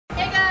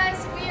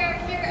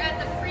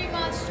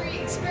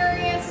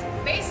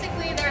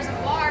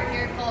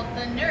called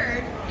The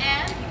Nerd,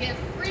 and you get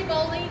free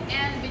bowling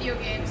and video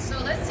games. So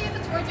let's see if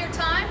it's worth your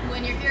time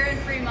when you're here in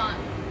Fremont.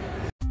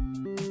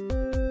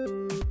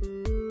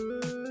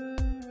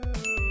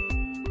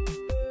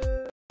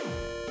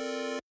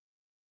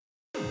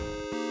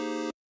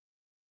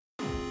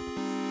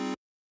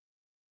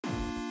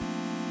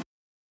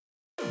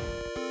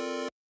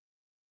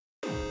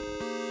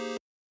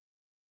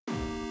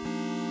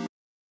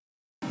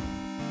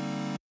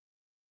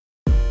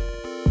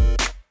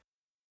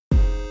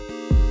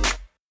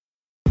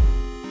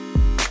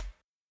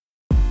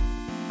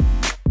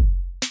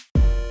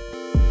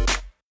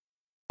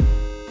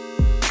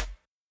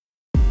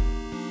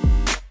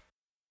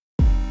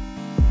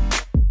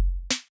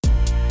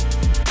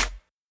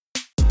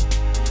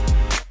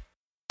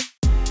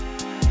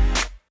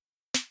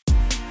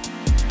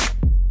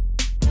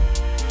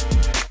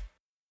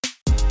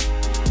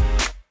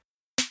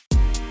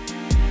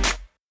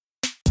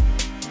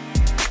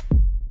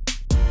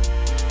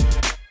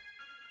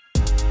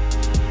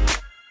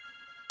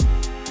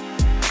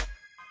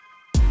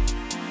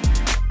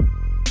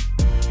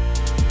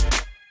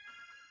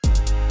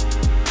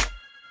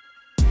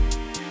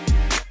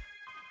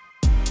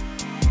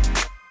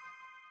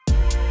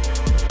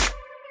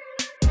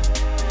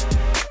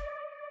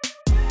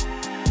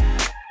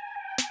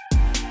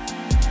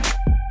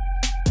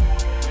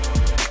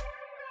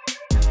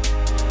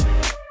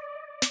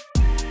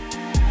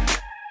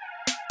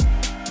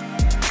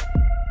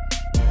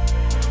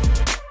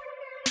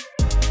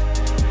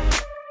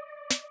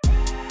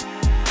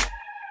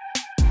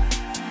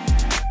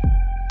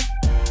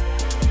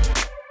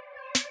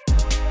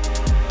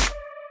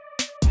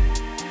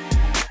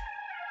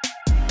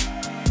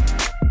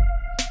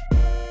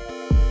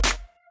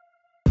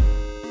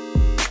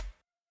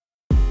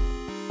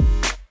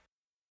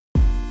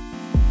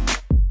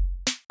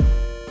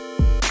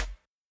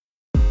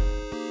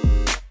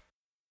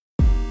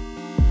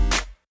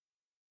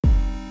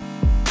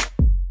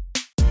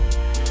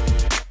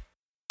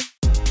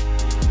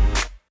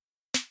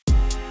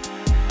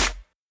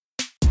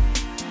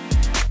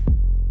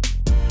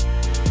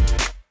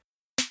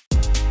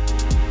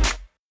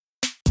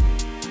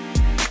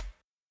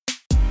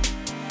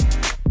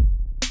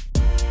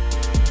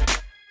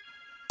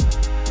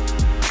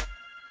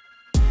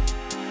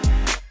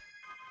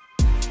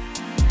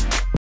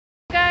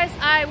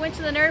 I went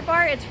to the Nerd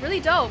Bar. It's really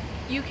dope.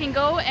 You can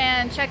go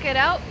and check it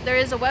out. There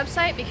is a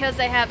website because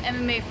they have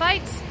MMA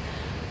fights.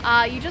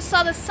 You just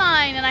saw the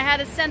sign and I had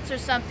to censor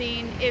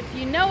something. If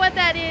you know what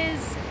that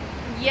is,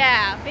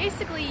 yeah,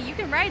 basically you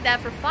can ride that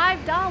for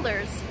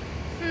 $5.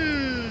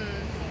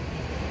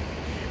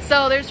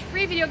 So there's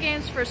free video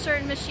games for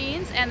certain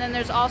machines, and then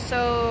there's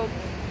also,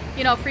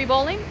 you know, free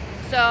bowling.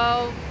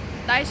 So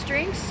nice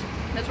drinks.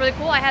 That's really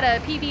cool. I had a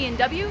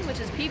PB&W,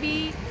 which is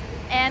PB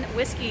and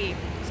whiskey.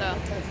 So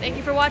thank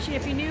you for watching.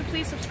 If you're new,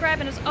 please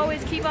subscribe, and as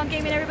always, keep on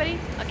gaming, everybody.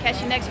 I'll catch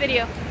you next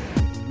video.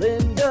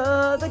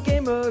 Linda the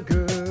gamer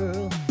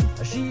girl,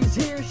 she's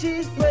here,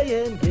 she's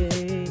playing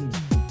games.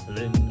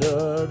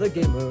 Linda the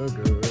gamer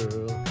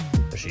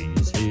girl,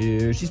 she's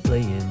here, she's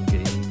playing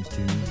games.